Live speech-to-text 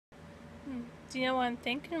Do you know what I'm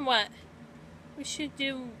thinking? What? We should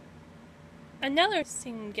do another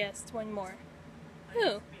singing guest, one more.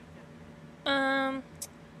 Who?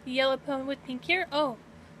 Yellow pony with pink hair? Oh,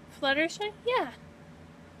 Fluttershy? Yeah.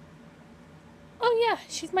 Oh yeah,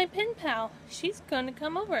 she's my pen pal. She's gonna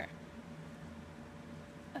come over.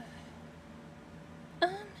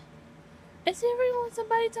 Is everyone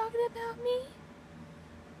somebody talking about me?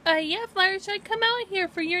 Yeah, Fluttershy, come out here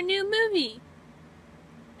for your new movie.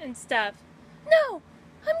 And stuff. No!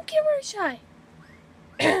 I'm Kimmershy!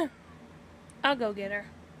 I'll go get her.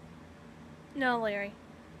 No, Larry.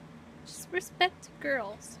 Just respect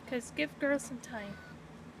girls, because give girls some time.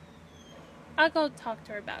 I'll go talk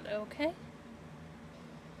to her about it, okay?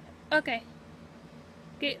 Okay.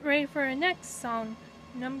 Get ready for our next song,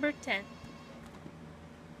 number 10.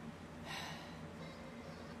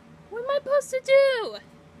 What am I supposed to do?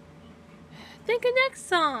 Think of next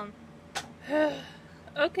song.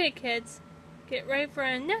 Okay, kids. Get ready for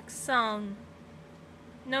our next song.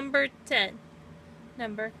 Number 10.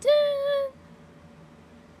 Number 10.